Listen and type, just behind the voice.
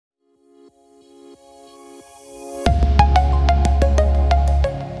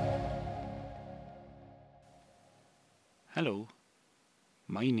Hello,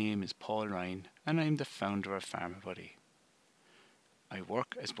 my name is Paul Ryan and I am the founder of PharmaBuddy. I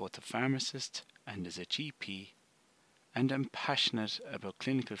work as both a pharmacist and as a GP, and I'm passionate about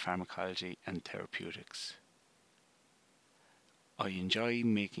clinical pharmacology and therapeutics. I enjoy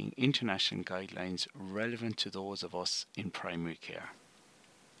making international guidelines relevant to those of us in primary care.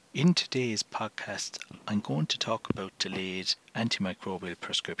 In today's podcast, I'm going to talk about delayed antimicrobial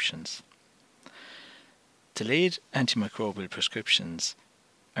prescriptions. Delayed antimicrobial prescriptions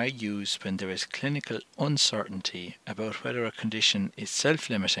are used when there is clinical uncertainty about whether a condition is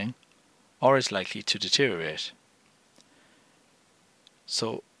self-limiting or is likely to deteriorate.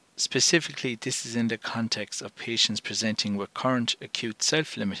 So, specifically, this is in the context of patients presenting with current acute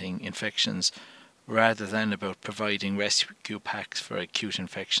self-limiting infections rather than about providing rescue packs for acute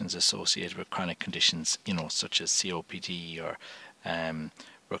infections associated with chronic conditions, such as COPD or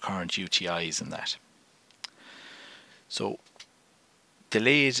recurrent UTIs and that. So,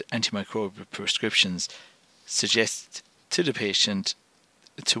 delayed antimicrobial prescriptions suggest to the patient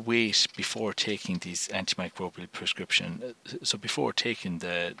to wait before taking these antimicrobial prescription. So before taking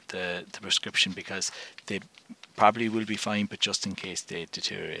the prescription, because they probably will be fine, but just in case they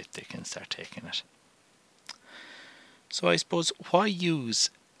deteriorate, they can start taking it. So I suppose, why use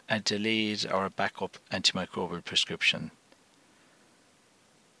a delayed or a backup antimicrobial prescription?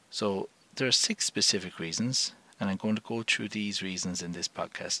 So there are 6 specific reasons, and I'm going to go through these reasons in this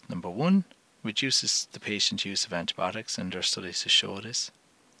podcast. Number 1, reduces the patient's use of antibiotics, and there are studies to show this.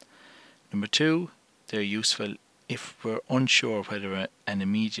 Number 2, they're useful if we're unsure whether an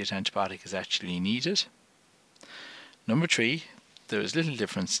immediate antibiotic is actually needed. Number 3, there is little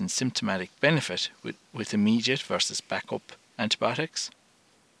difference in symptomatic benefit with immediate versus backup antibiotics.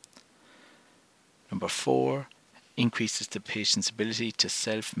 Number 4, increases the patient's ability to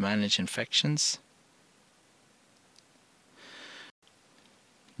self-manage infections.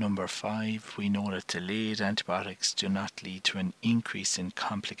 Number 5, we know that delayed antibiotics do not lead to an increase in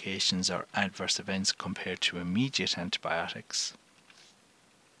complications or adverse events compared to immediate antibiotics.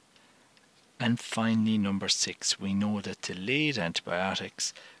 And finally, number 6, we know that delayed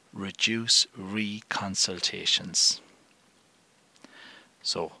antibiotics reduce reconsultations.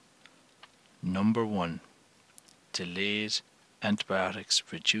 So, number 1, delayed antibiotics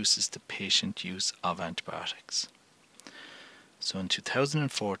reduces the patient use of antibiotics. So in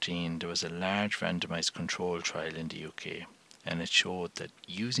 2014, there was a large randomized control trial in the UK, and it showed that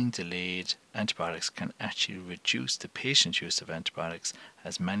using delayed antibiotics can actually reduce the patient's use of antibiotics,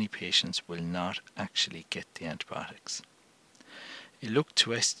 as many patients will not actually get the antibiotics. It looked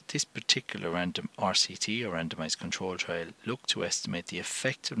to this particular random RCT, or randomized control trial, looked to estimate the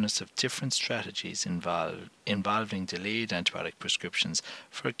effectiveness of different strategies involving delayed antibiotic prescriptions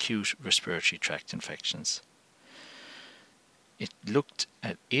for acute respiratory tract infections. It looked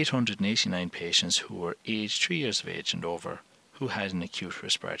at 889 patients who were aged 3 years of age and over who had an acute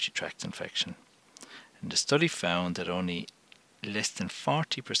respiratory tract infection. And the study found that only less than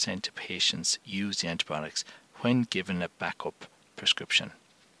 40% of patients used the antibiotics when given a backup prescription.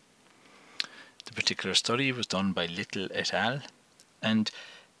 The particular study was done by Little et al., and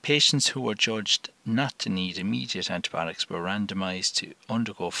patients who were judged not to need immediate antibiotics were randomized to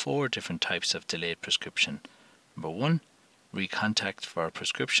undergo 4 different types of delayed prescription. Number 1, recontact for a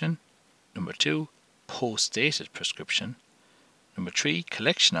prescription. Number 2, post-dated prescription. Number 3,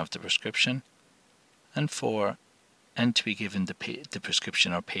 collection of the prescription. And 4, and to be given the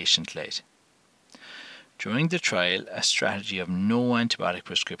prescription or patient-led. During the trial, a strategy of no antibiotic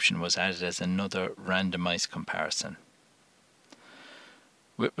prescription was added as another randomized comparison.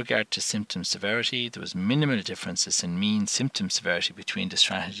 With regard to symptom severity, there was minimal differences in mean symptom severity between the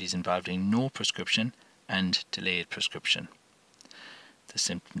strategies involving no prescription and delayed prescription. The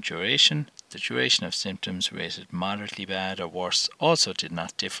symptom duration, the duration of symptoms rated moderately bad or worse, also did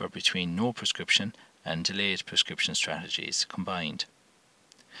not differ between no prescription and delayed prescription strategies combined.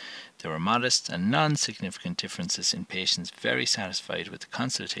 There were modest and non-significant differences in patients very satisfied with the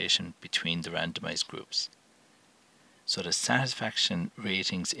consultation between the randomized groups. So the satisfaction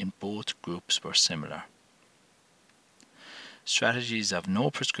ratings in both groups were similar. Strategies of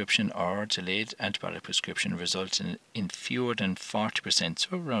no prescription or delayed antibiotic prescription result in fewer than 40%,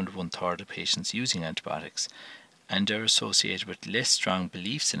 so around 1/3 of patients using antibiotics, and are associated with less strong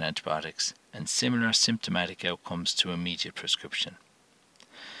beliefs in antibiotics and similar symptomatic outcomes to immediate prescription.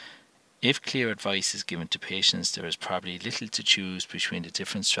 If clear advice is given to patients, there is probably little to choose between the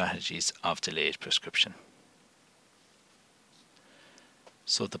different strategies of delayed prescription.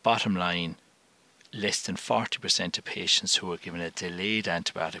 So the bottom line, less than 40% of patients who were given a delayed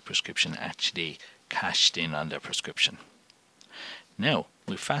antibiotic prescription actually cashed in on their prescription. Now,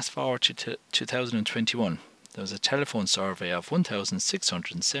 we fast forward to 2021. There was a telephone survey of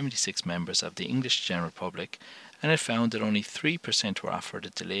 1,676 members of the English general public, and it found that only 3% were offered a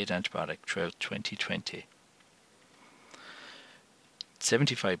delayed antibiotic throughout 2020.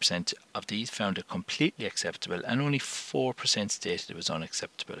 75% of these found it completely acceptable, and only 4% stated it was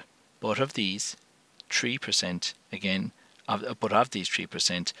unacceptable. But of these 3%,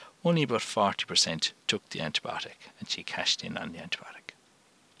 only about 40% took the antibiotic, and she cashed in on the antibiotic.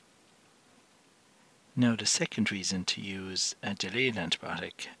 Now, the second reason to use a delayed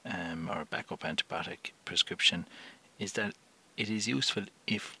antibiotic or a backup antibiotic prescription is that it is useful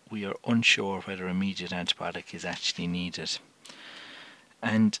if we are unsure whether immediate antibiotic is actually needed.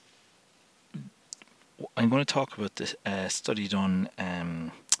 And I'm going to talk about this study done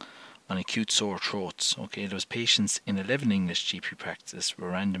on acute sore throats. Okay, those patients in 11 English GP practices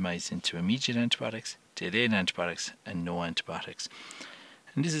were randomized into immediate antibiotics, delayed antibiotics, and no antibiotics.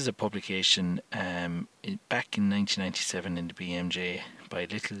 And this is a publication back in 1997 in the BMJ by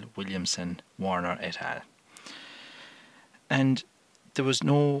Little, Williamson, Warner et al. And there was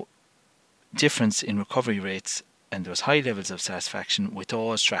no difference in recovery rates, and there was high levels of satisfaction with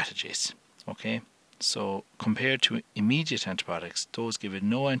all strategies. Okay, so compared to immediate antibiotics, those given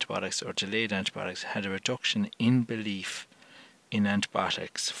no antibiotics or delayed antibiotics had a reduction in belief in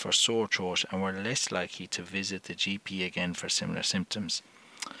antibiotics for sore throat and were less likely to visit the GP again for similar symptoms.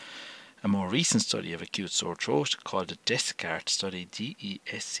 A more recent study of acute sore throat, called the DESCARTE study,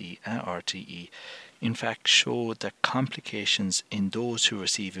 DESCARTE, in fact showed that complications in those who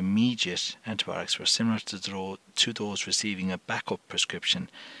receive immediate antibiotics were similar to those receiving a backup prescription,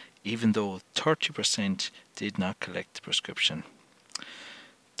 even though 30% did not collect the prescription.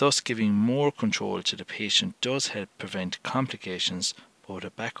 Thus, giving more control to the patient does help prevent complications, but a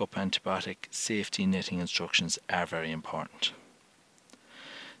backup antibiotic safety netting instructions are very important.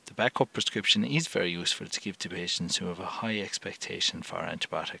 The backup prescription is very useful to give to patients who have a high expectation for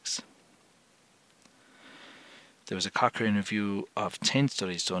antibiotics. There was a Cochrane review of 10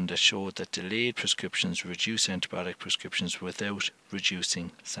 studies done that showed that delayed prescriptions reduce antibiotic prescriptions without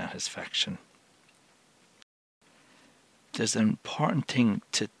reducing satisfaction. There's an important thing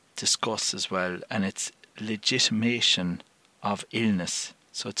to discuss as well, and it's legitimation of illness.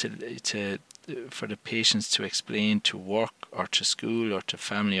 So for the patients to explain to work or to school or to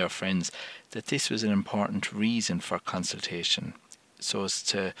family or friends that this was an important reason for consultation, so as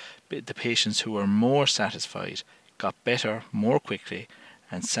to the patients who were more satisfied got better more quickly,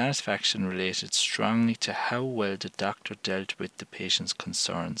 and satisfaction related strongly to how well the doctor dealt with the patient's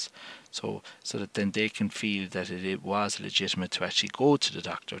concerns, so that then they can feel that it was legitimate to actually go to the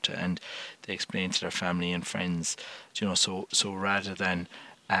doctor and they explain to their family and friends, so rather than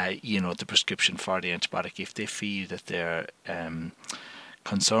the prescription for the antibiotic, if they feel that their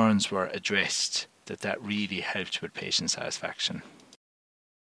concerns were addressed, that really helped with patient satisfaction.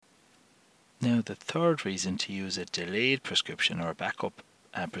 Now, the third reason to use a delayed prescription or a backup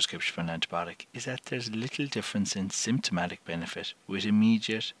prescription for an antibiotic is that there's little difference in symptomatic benefit with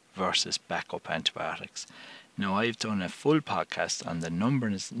immediate versus backup antibiotics. Now, I've done a full podcast on the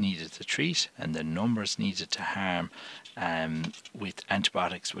numbers needed to treat and the numbers needed to harm with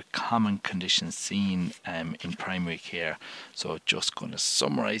antibiotics with common conditions seen in primary care. So just going to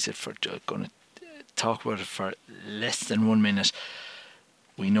summarise it, going to talk about it for less than 1 minute.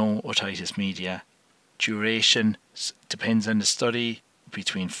 We know otitis media. Duration depends on the study,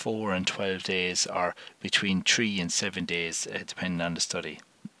 between 4 and 12 days or between 3 and 7 days, depending on the study.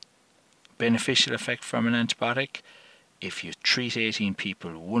 Beneficial effect from an antibiotic: if you treat 18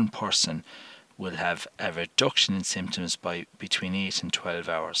 people, one person will have a reduction in symptoms by between 8 and 12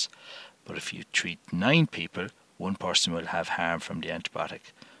 hours. But if you treat 9 people, one person will have harm from the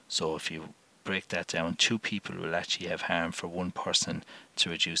antibiotic. So if you break that down, 2 people will actually have harm for one person to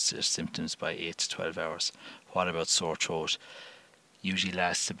reduce their symptoms by 8 to 12 hours. What about sore throat? Usually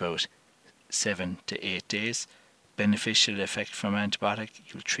lasts about 7 to 8 days. Beneficial effect from antibiotic: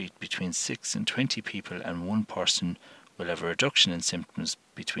 you'll treat between 6 and 20 people and one person will have a reduction in symptoms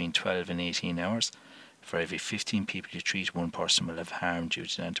between 12 and 18 hours. For every 15 people you treat, one person will have harm due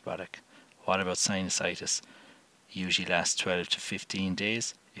to the antibiotic. What about sinusitis? Usually lasts 12 to 15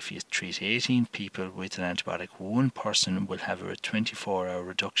 days. If you treat 18 people with an antibiotic, one person will have a 24-hour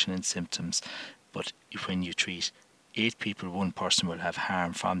reduction in symptoms. But when you treat 8 people, one person will have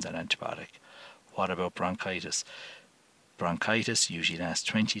harm from that antibiotic. What about bronchitis? Bronchitis usually lasts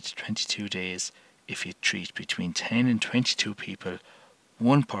 20 to 22 days. If you treat between 10 and 22 people,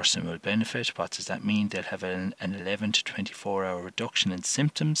 one person will benefit. What does that mean? They'll have an 11 to 24-hour reduction in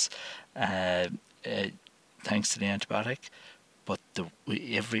symptoms thanks to the antibiotic. but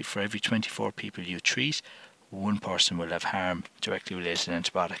for every 24 people you treat, one person will have harm directly related to an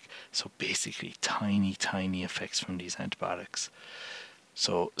antibiotic. So basically, tiny effects from these antibiotics.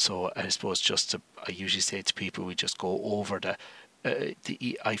 So I suppose I usually say to people, we just go over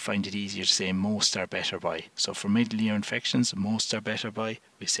I find it easier to say most are better by. So for middle ear infections, most are better by,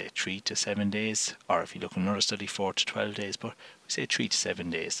 we say 3 to 7 days, or if you look at another study, 4 to 12 days, but we say 3 to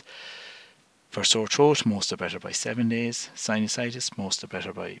 7 days. For sore throat, most are better by 7 days. Sinusitis, most are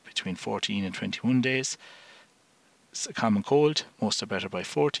better by between 14 and 21 days. Common cold, most are better by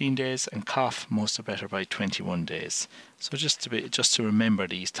 14 days, and cough, most are better by 21 days. So just to remember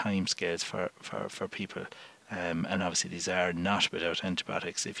these time scales for people. And obviously these are not without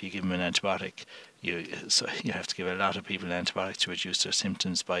antibiotics. If you give them an antibiotic, you have to give a lot of people an antibiotic to reduce their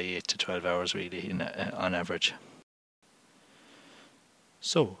symptoms by 8 to 12 hours really on average.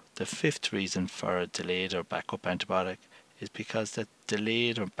 So the fifth reason for a delayed or backup antibiotic is because the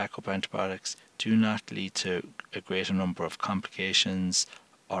delayed or backup antibiotics do not lead to a greater number of complications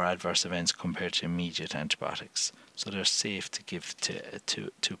or adverse events compared to immediate antibiotics. So they're safe to give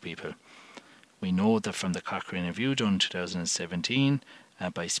to people. We know that from the Cochrane review done in 2017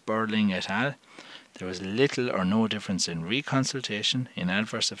 by Sperling et al., there was little or no difference in reconsultation, in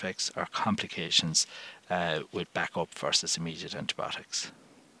adverse effects or complications with backup versus immediate antibiotics.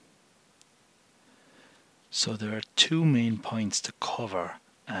 So there are two main points to cover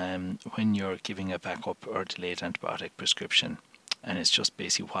when you're giving a backup or delayed antibiotic prescription, and it's just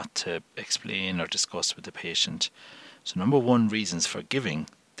basically what to explain or discuss with the patient. So number one, reasons for giving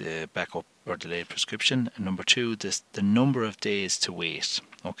the backup or delayed prescription, and number two, the number of days to wait.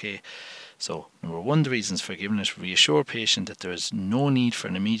 Okay, so number one, the reasons for giving it: reassure patient that there is no need for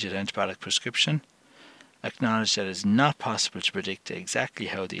an immediate antibiotic prescription, acknowledge that it is not possible to predict exactly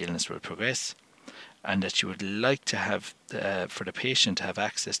how the illness will progress, and that you would like to have for the patient to have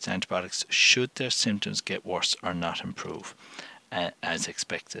access to antibiotics should their symptoms get worse or not improve as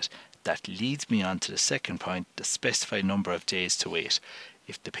expected. That leads me on to the second point, the specified number of days to wait.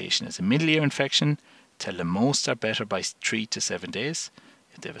 If the patient has a middle ear infection, tell them most are better by 3 to 7 days.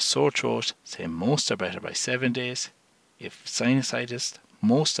 If they have a sore throat, say most are better by 7 days. If sinusitis,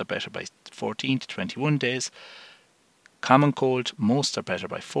 most are better by 14 to 21 days. Common cold, most are better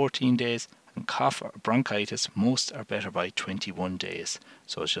by 14 days. And cough or bronchitis, most are better by 21 days.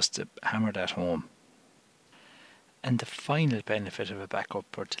 So it's just to hammer that home. And the final benefit of a backup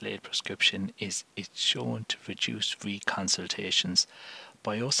or delayed prescription is it's shown to reduce reconsultations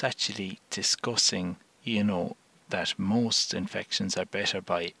by us actually discussing, that most infections are better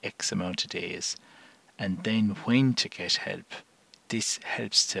by X amount of days, and then when to get help. This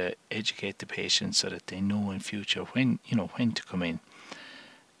helps to educate the patient so that they know in future when to come in.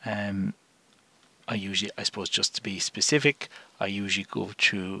 I suppose just to be specific, I usually go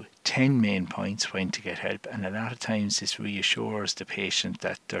through 10 main points when to get help, and a lot of times this reassures the patient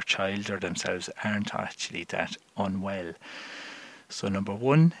that their child or themselves aren't actually that unwell. So number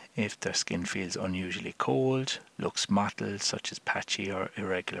one, if their skin feels unusually cold, looks mottled such as patchy or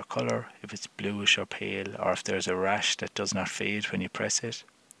irregular colour, if it's bluish or pale, or if there's a rash that does not fade when you press it.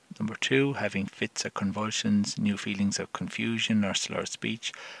 Number two, having fits or convulsions, new feelings of confusion or slurred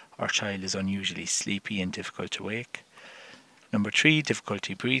speech, or child is unusually sleepy and difficult to wake. Number three,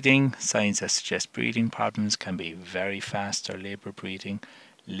 difficulty breathing. Signs that suggest breathing problems can be very fast or labour breathing,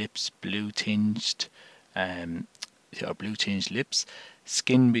 lips blue-tinged, or blue-tinged lips,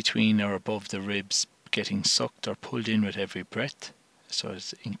 skin between or above the ribs getting sucked or pulled in with every breath, so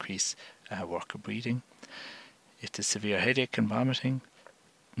as increase work of breathing. If there's severe headache and vomiting.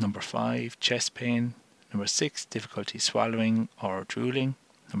 Number 5, chest pain. Number 6, difficulty swallowing or drooling.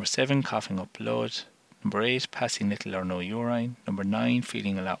 Number 7, coughing up blood. Number 8, passing little or no urine. Number 9,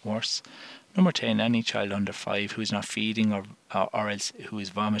 feeling a lot worse. Number 10, any child under 5 who is not feeding or else who is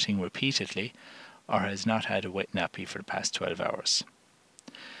vomiting repeatedly or has not had a wet nappy for the past 12 hours.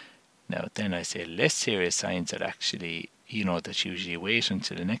 Now then I say less serious signs that actually, that usually wait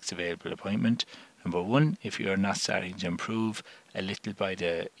until the next available appointment. Number 1, if you're not starting to improve a little by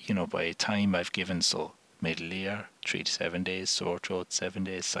the time I've given, so middle ear, 3 to 7 days, sore throat, 7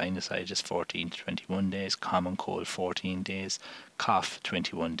 days, sinusitis, 14 to 21 days, common cold, 14 days, cough,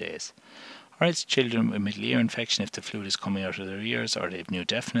 21 days. Or else children with middle ear infection if the fluid is coming out of their ears or they have new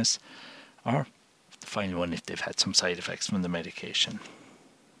deafness, or the final one if they've had some side effects from the medication.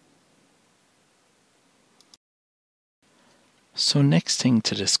 So next thing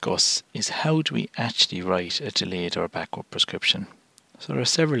to discuss is how do we actually write a delayed or backup prescription. So there are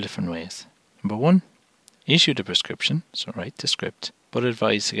several different ways. Number 1, Issue the prescription, so write the script, but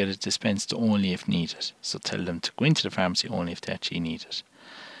advise to get it dispensed only if needed. So tell them to go into the pharmacy only if they actually need it.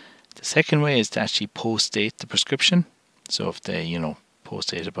 The second way is to actually post-date the prescription. So if they,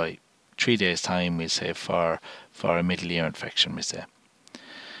 post-date it by 3 days' time, we'll say for a middle ear infection, we say.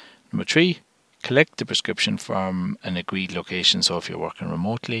 Number 3, collect the prescription from an agreed location, so if you're working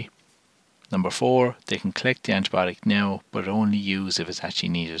remotely. Number 4, they can collect the antibiotic now, but only use if it's actually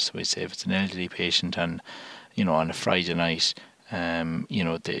needed. So we say if it's an elderly patient on a Friday night,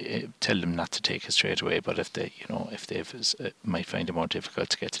 they tell them not to take it straight away. But if they might find it more difficult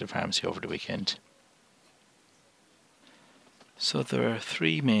to get to the pharmacy over the weekend. So there are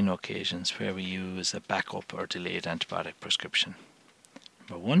 3 main occasions where we use a backup or delayed antibiotic prescription.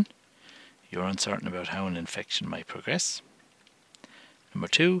 Number 1, you're uncertain about how an infection might progress. Number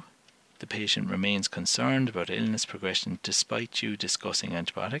 2, the patient remains concerned about illness progression despite you discussing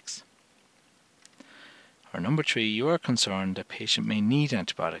antibiotics. Or number 3, you are concerned that patient may need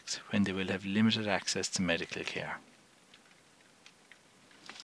antibiotics when they will have limited access to medical care.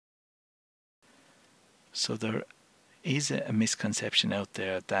 So there is a misconception out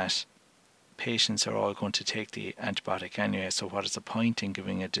there that patients are all going to take the antibiotic anyway, so what is the point in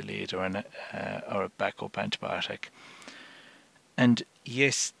giving a delayed or a backup antibiotic? And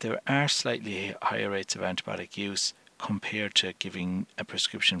yes, there are slightly higher rates of antibiotic use compared to giving a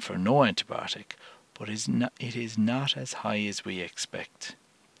prescription for no antibiotic, but it is not as high as we expect.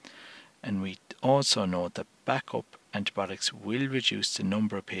 And we also know that backup antibiotics will reduce the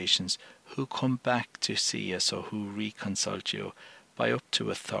number of patients who come back to see us or who reconsult you by up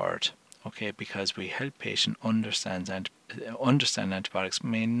to a third. Okay, because we help patients understand antibiotics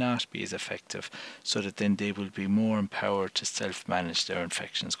may not be as effective, so that then they will be more empowered to self-manage their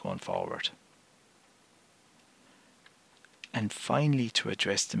infections going forward. And finally, to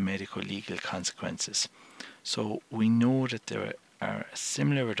address the medico-legal consequences. So we know that there are a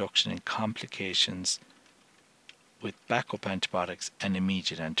similar reduction in complications with backup antibiotics and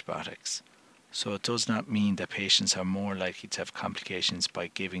immediate antibiotics. So it does not mean that patients are more likely to have complications by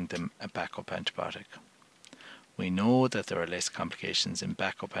giving them a backup antibiotic. We know that there are less complications in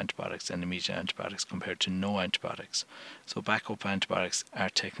backup antibiotics and immediate antibiotics compared to no antibiotics. So backup antibiotics are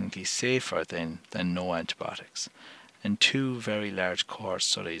technically safer than no antibiotics. And 2 very large cohort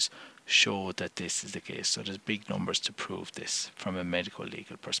studies show that this is the case. So there's big numbers to prove this from a medical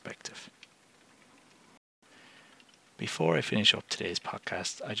legal perspective. Before I finish up today's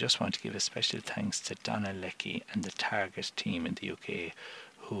podcast, I just want to give a special thanks to Donna Leckie and the Target team in the UK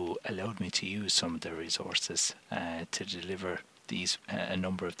who allowed me to use some of their resources to deliver a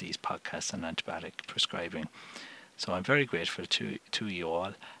number of these podcasts on antibiotic prescribing. So I'm very grateful to you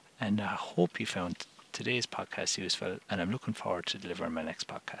all, and I hope you found today's podcast useful, and I'm looking forward to delivering my next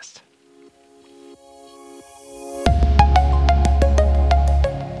podcast.